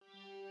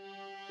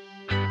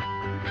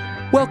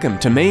Welcome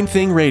to Main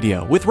Thing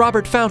Radio with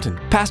Robert Fountain,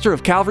 pastor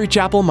of Calvary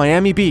Chapel,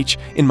 Miami Beach,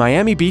 in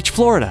Miami Beach,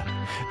 Florida.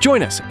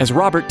 Join us as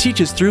Robert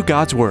teaches through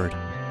God's Word.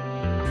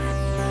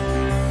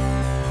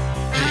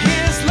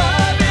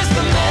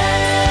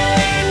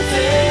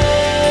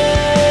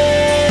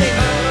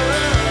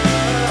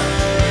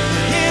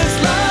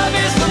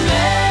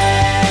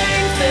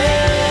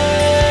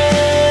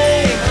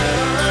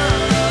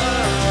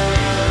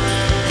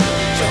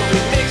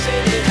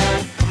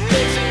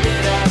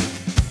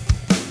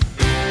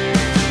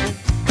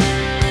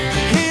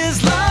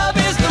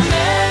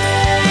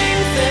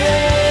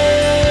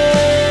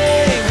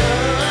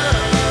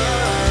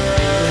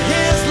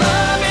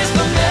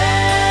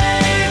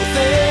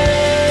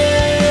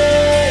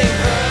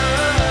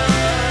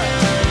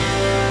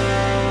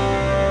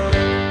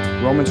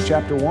 Romans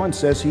chapter 1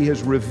 says He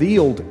has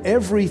revealed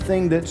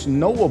everything that's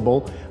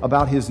knowable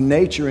about His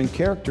nature and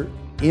character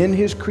in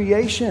His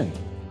creation.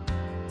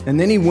 And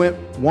then He went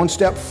one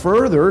step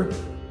further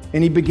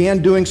and He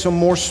began doing some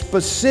more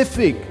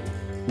specific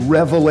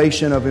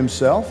revelation of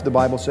Himself, the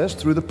Bible says,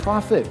 through the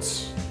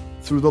prophets,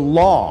 through the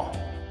law.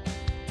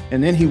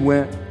 And then He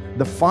went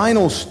the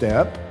final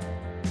step,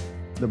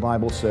 the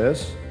Bible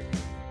says,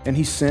 and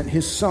He sent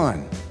His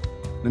Son.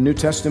 The New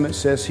Testament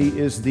says He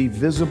is the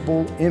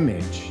visible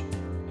image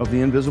of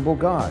the invisible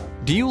God.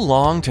 Do you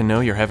long to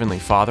know your Heavenly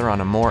Father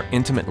on a more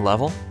intimate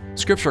level?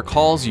 Scripture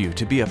calls you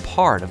to be a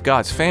part of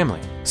God's family,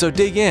 so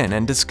dig in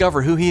and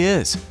discover who He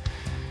is.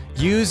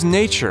 Use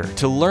nature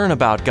to learn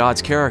about God's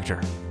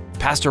character.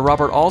 Pastor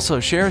Robert also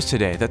shares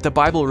today that the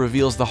Bible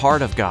reveals the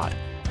heart of God.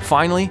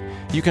 Finally,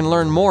 you can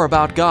learn more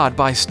about God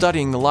by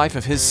studying the life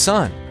of His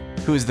Son,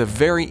 who is the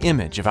very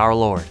image of our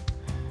Lord.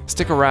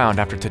 Stick around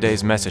after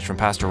today's message from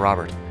Pastor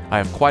Robert. I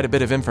have quite a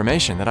bit of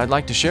information that I'd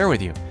like to share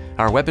with you.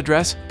 Our web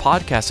address,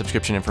 podcast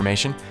subscription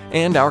information,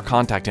 and our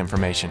contact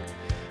information.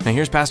 Now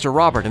here's Pastor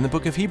Robert in the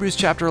book of Hebrews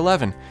chapter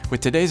 11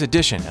 with today's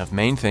edition of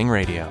Main Thing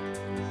Radio.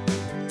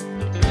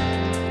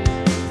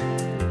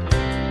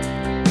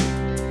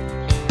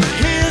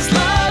 His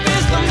love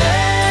is the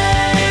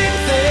main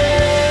thing.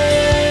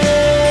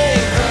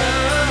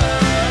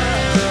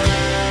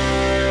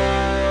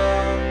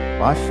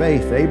 By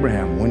faith,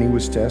 Abraham, when he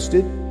was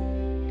tested,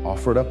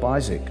 offered up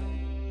Isaac.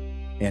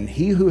 And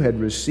he who had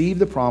received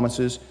the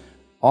promises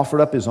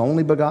offered up his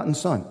only begotten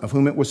son, of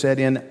whom it was said,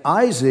 in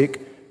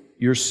Isaac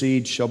your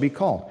seed shall be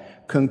called,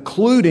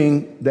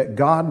 concluding that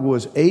God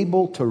was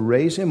able to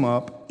raise him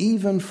up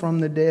even from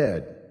the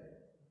dead.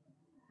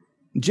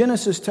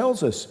 Genesis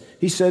tells us,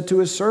 He said to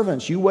His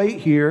servants, you wait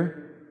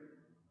here.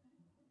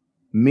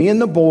 Me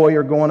and the boy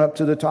are going up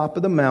to the top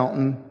of the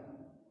mountain,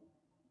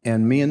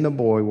 and me and the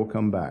boy will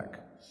come back.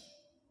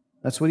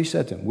 That's what He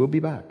said to him. We'll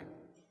be back.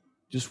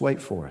 Just wait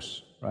for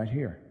us right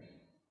here.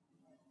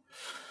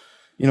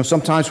 You know,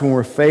 sometimes when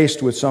we're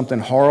faced with something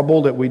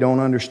horrible that we don't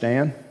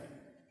understand,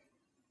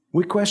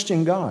 we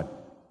question God.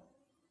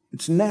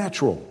 It's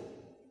natural.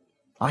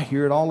 I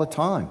hear it all the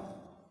time.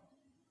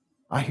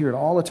 I hear it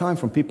all the time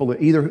from people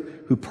that either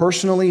who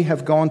personally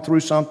have gone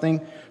through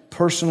something,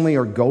 personally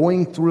are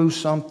going through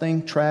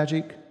something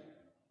tragic,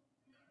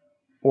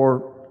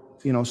 or,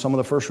 you know, some of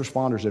the first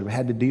responders that have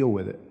had to deal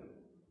with it.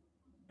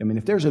 I mean,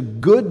 if there's a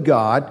good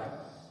God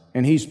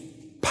and He's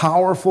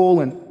powerful,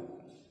 and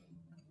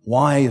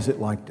why is it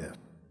like this?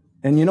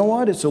 And you know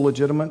what? It's a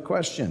legitimate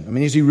question. I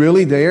mean, is He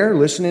really there,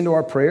 listening to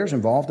our prayers,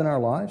 involved in our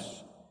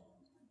lives?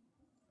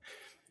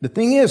 The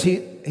thing is,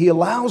 He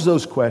allows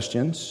those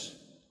questions,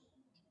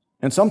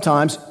 and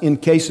sometimes in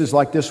cases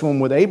like this one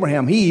with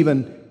Abraham, He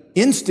even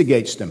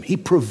instigates them. He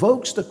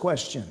provokes the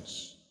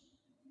questions.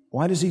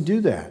 Why does He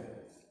do that?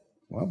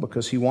 Well,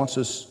 because He wants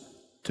us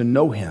to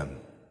know Him,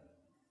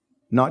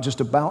 not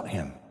just about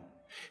Him.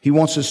 He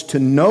wants us to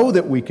know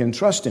that we can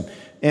trust Him.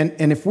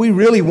 And if we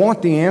really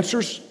want the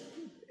answers,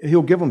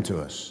 He'll give them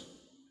to us.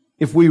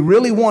 If we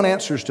really want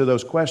answers to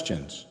those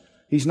questions,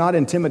 He's not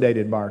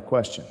intimidated by our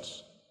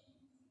questions.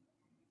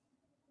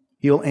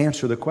 He'll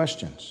answer the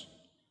questions.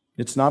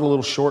 It's not a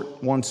little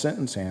short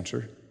one-sentence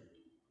answer.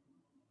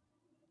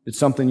 It's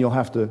something you'll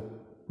have to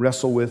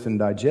wrestle with and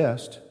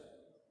digest.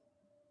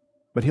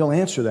 But He'll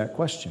answer that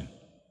question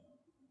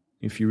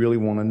if you really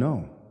want to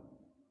know.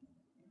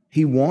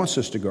 He wants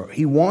us to grow.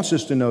 He wants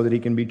us to know that He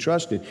can be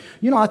trusted.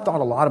 You know, I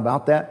thought a lot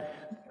about that.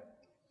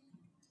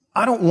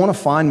 I don't want to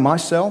find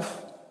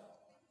myself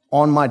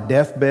on my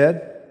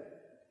deathbed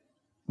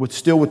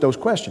with those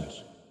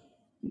questions.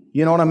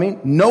 You know what I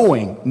mean?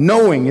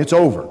 Knowing it's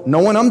over.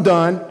 Knowing I'm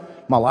done.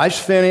 My life's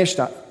finished.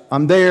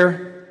 I'm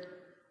there.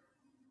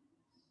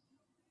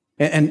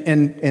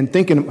 And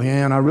thinking,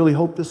 man, I really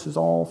hope this is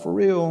all for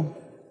real.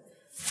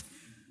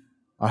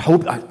 I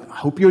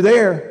hope you're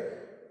there.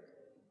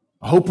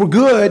 I hope we're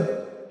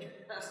good.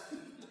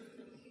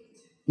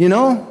 You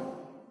know?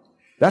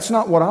 That's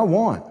not what I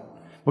want.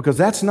 Because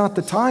that's not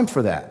the time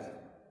for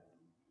that.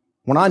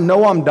 When I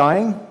know I'm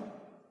dying,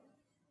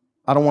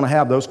 I don't want to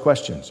have those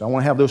questions. I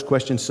want to have those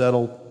questions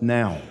settled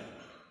now.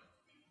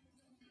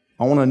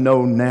 I want to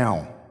know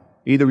now.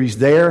 Either He's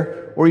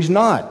there or He's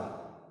not.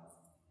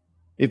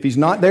 If He's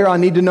not there, I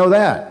need to know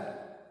that.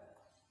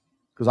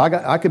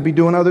 Because I could be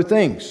doing other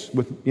things.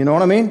 You know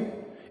what I mean?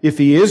 If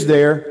He is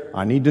there,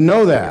 I need to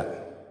know that.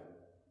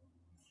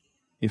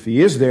 If He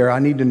is there, I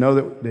need to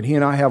know that He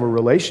and I have a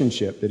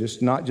relationship, that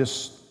it's not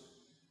just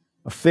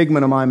a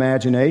figment of my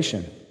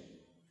imagination.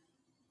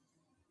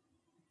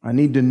 I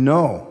need to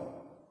know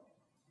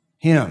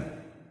Him.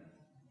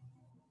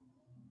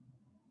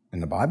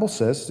 And the Bible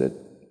says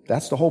that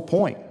that's the whole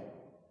point.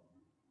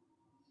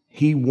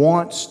 He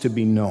wants to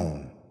be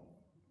known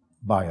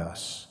by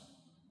us.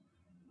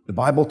 The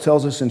Bible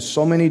tells us in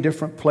so many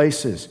different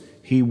places,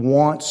 He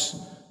wants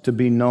to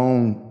be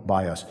known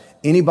by us.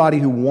 Anybody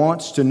who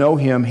wants to know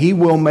Him, He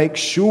will make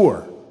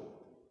sure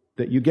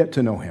that you get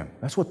to know Him.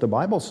 That's what the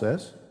Bible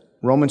says.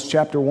 Romans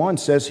chapter 1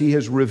 says He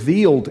has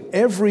revealed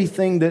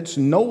everything that's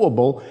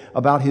knowable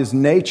about His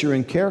nature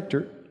and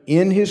character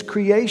in His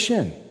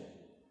creation.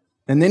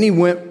 And then He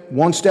went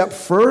one step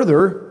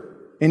further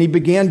and He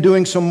began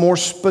doing some more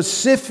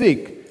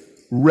specific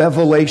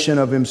revelation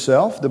of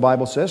Himself, the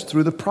Bible says,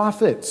 through the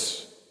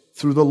prophets,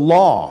 through the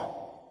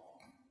law.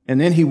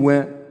 And then He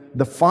went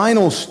the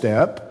final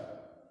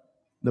step,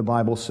 the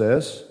Bible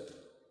says,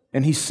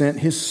 and He sent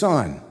His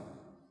Son.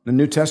 The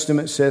New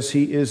Testament says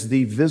He is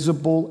the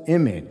visible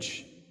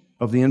image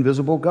of the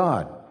invisible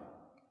God.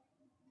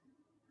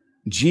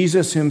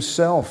 Jesus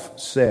Himself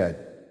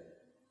said,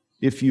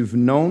 "If you've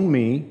known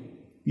me,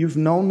 you've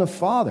known the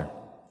Father.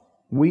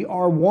 We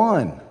are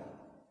one,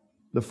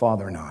 the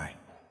Father and I."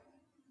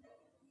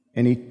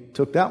 And He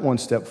took that one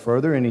step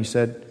further and He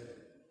said,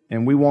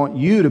 "And we want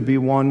you to be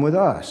one with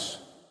us."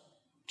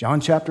 John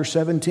chapter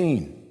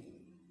 17.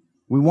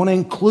 We want to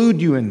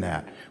include you in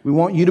that. We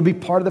want you to be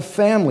part of the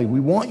family. We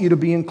want you to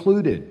be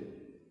included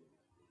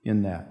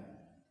in that.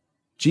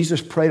 Jesus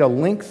prayed a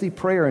lengthy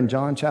prayer in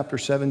John chapter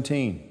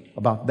 17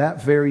 about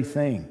that very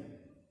thing.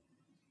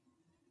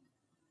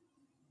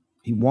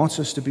 He wants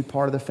us to be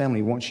part of the family.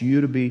 He wants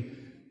you to be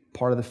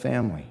part of the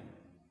family.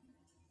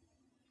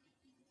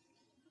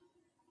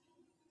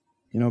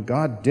 You know,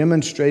 God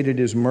demonstrated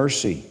His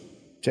mercy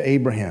to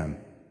Abraham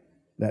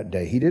that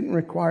day. He didn't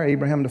require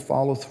Abraham to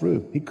follow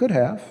through. He could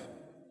have.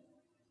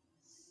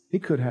 He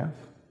could have.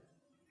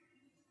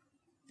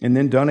 And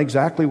then done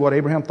exactly what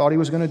Abraham thought he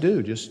was going to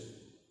do, just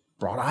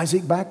brought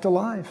Isaac back to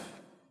life.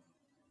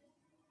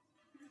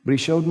 But He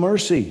showed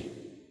mercy.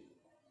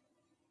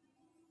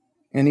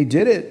 And He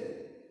did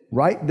it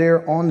right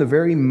there on the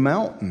very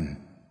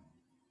mountain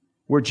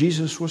where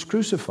Jesus was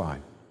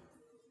crucified.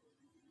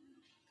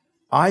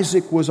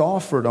 Isaac was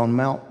offered on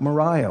Mount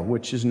Moriah,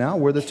 which is now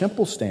where the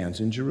temple stands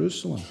in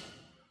Jerusalem.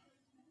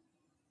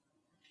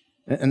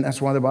 And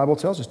that's why the Bible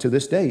tells us, to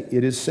this day,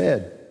 it is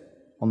said,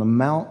 on the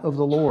mount of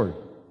the Lord,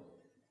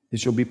 it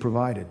shall be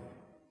provided.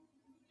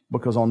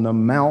 Because on the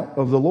mount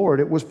of the Lord,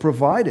 it was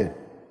provided.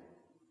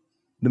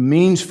 The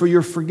means for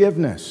your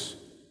forgiveness.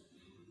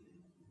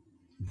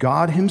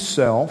 God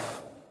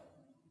Himself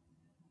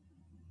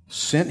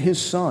sent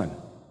His Son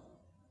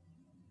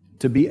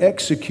to be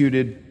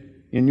executed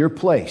in your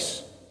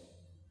place,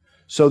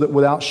 so that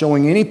without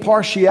showing any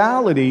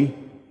partiality,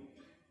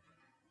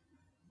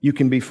 you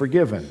can be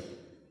forgiven.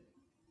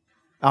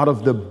 Out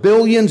of the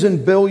billions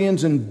and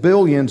billions and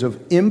billions of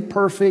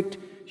imperfect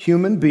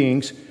human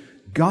beings,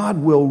 God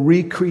will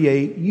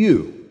recreate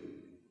you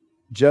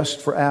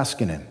just for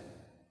asking Him.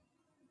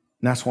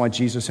 And that's why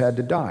Jesus had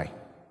to die.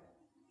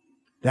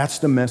 That's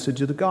the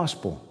message of the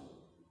gospel,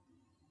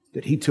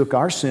 that He took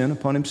our sin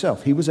upon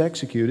Himself. He was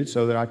executed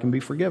so that I can be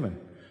forgiven,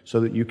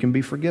 so that you can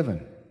be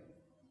forgiven.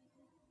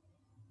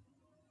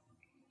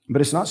 But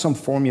it's not some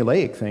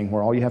formulaic thing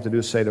where all you have to do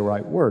is say the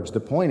right words.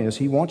 The point is,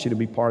 He wants you to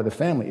be part of the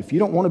family. If you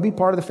don't want to be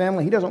part of the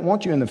family, He doesn't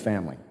want you in the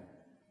family.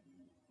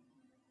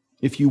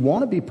 If you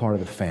want to be part of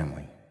the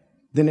family,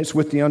 then it's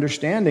with the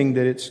understanding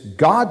that it's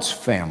God's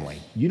family.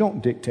 You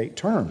don't dictate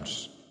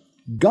terms.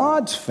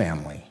 God's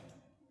family.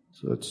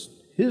 So it's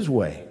His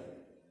way.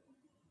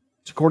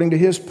 It's according to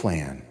His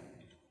plan.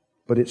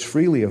 But it's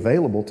freely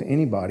available to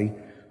anybody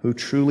who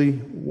truly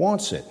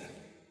wants it.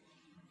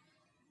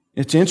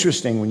 It's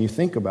interesting when you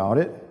think about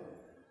it.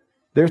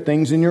 There are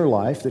things in your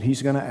life that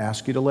He's going to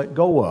ask you to let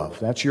go of.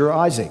 That's your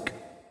Isaac.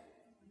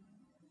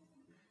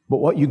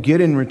 But what you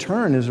get in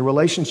return is a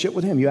relationship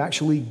with Him. You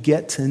actually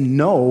get to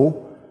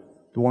know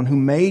the one who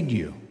made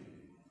you.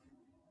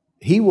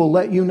 He will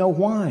let you know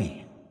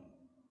why.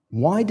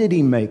 Why did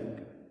He make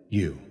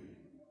you?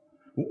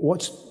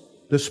 What's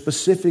the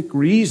specific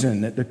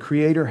reason that the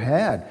Creator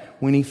had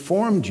when He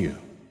formed you?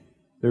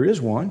 There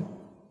is one.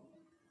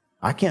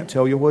 I can't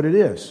tell you what it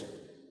is.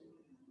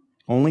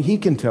 Only He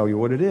can tell you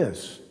what it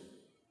is.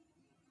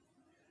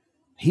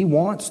 He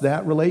wants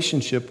that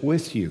relationship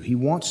with you. He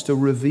wants to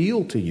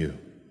reveal to you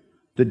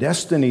the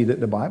destiny that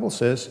the Bible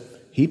says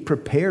He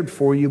prepared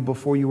for you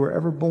before you were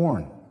ever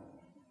born.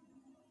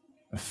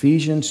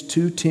 Ephesians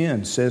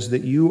 2:10 says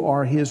that you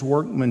are His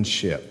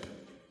workmanship,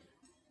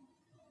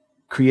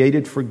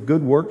 created for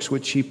good works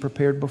which He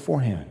prepared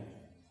beforehand,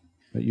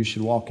 that you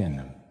should walk in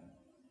them.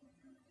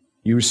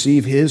 You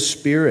receive His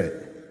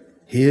Spirit,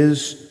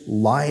 His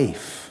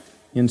life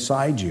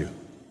inside you,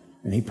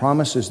 and He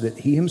promises that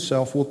He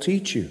Himself will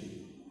teach you.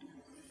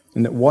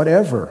 And that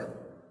whatever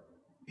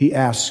He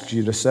asks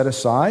you to set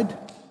aside,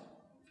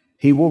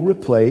 He will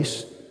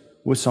replace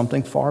with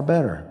something far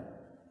better.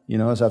 You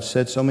know, as I've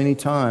said so many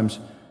times,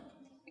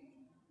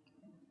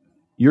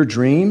 your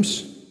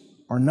dreams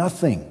are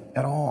nothing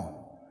at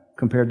all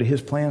compared to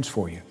His plans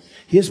for you.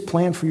 His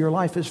plan for your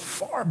life is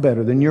far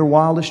better than your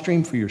wildest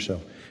dream for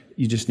yourself.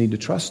 You just need to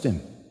trust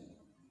Him.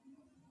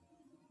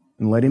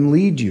 And let Him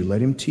lead you,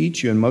 let Him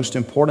teach you, and most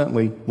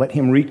importantly, let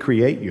Him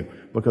recreate you,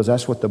 because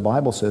that's what the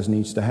Bible says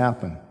needs to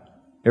happen.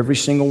 Every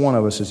single one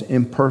of us is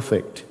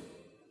imperfect.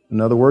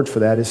 Another word for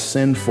that is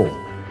sinful.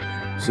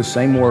 It's the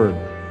same word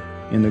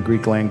in the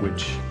Greek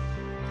language.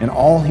 And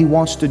all He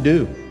wants to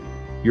do,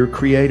 your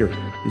Creator,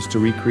 is to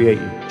recreate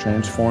you,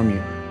 transform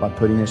you by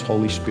putting His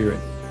Holy Spirit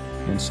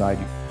inside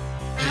you.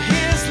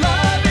 His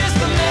love is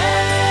the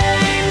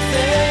main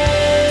thing.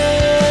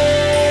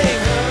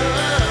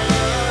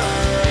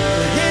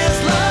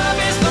 His love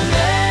is the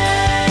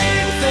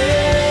main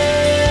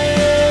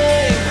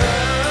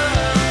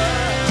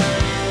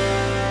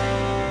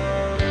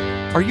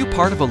thing. Are you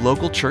part of a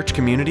local church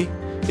community?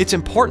 It's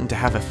important to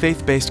have a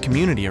faith-based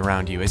community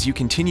around you as you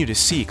continue to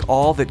seek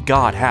all that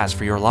God has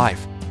for your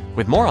life.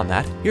 With more on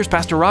that, here's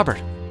Pastor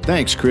Robert.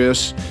 Thanks,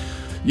 Chris.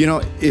 You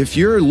know, if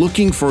you're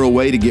looking for a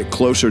way to get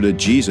closer to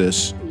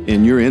Jesus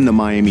and you're in the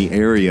Miami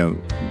area,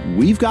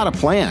 we've got a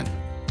plan.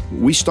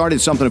 We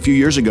started something a few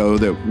years ago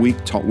that we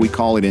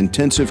call it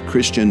Intensive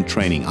Christian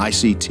Training,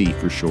 ICT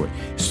for short.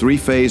 It's 3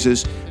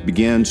 phases.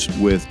 Begins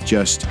with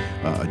just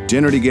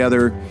dinner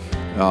together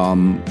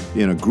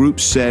in a group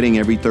setting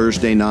every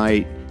Thursday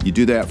night. You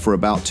do that for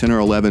about 10 or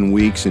 11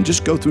 weeks and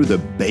just go through the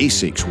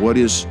basics. What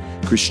is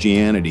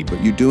Christianity?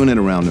 But you're doing it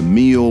around a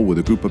meal with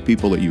a group of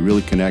people that you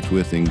really connect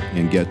with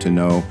and get to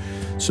know.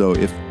 So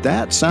if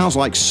that sounds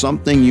like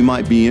something you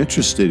might be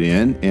interested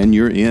in and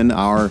you're in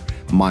our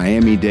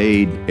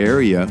Miami-Dade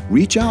area,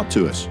 reach out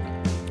to us.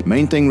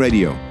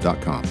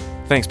 MainThingRadio.com.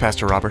 Thanks,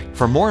 Pastor Robert.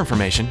 For more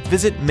information,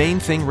 visit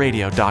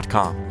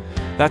MainThingRadio.com.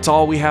 That's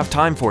all we have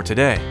time for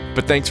today,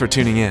 but thanks for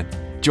tuning in.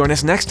 Join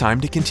us next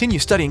time to continue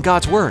studying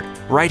God's Word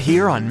right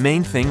here on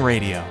Main Thing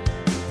Radio.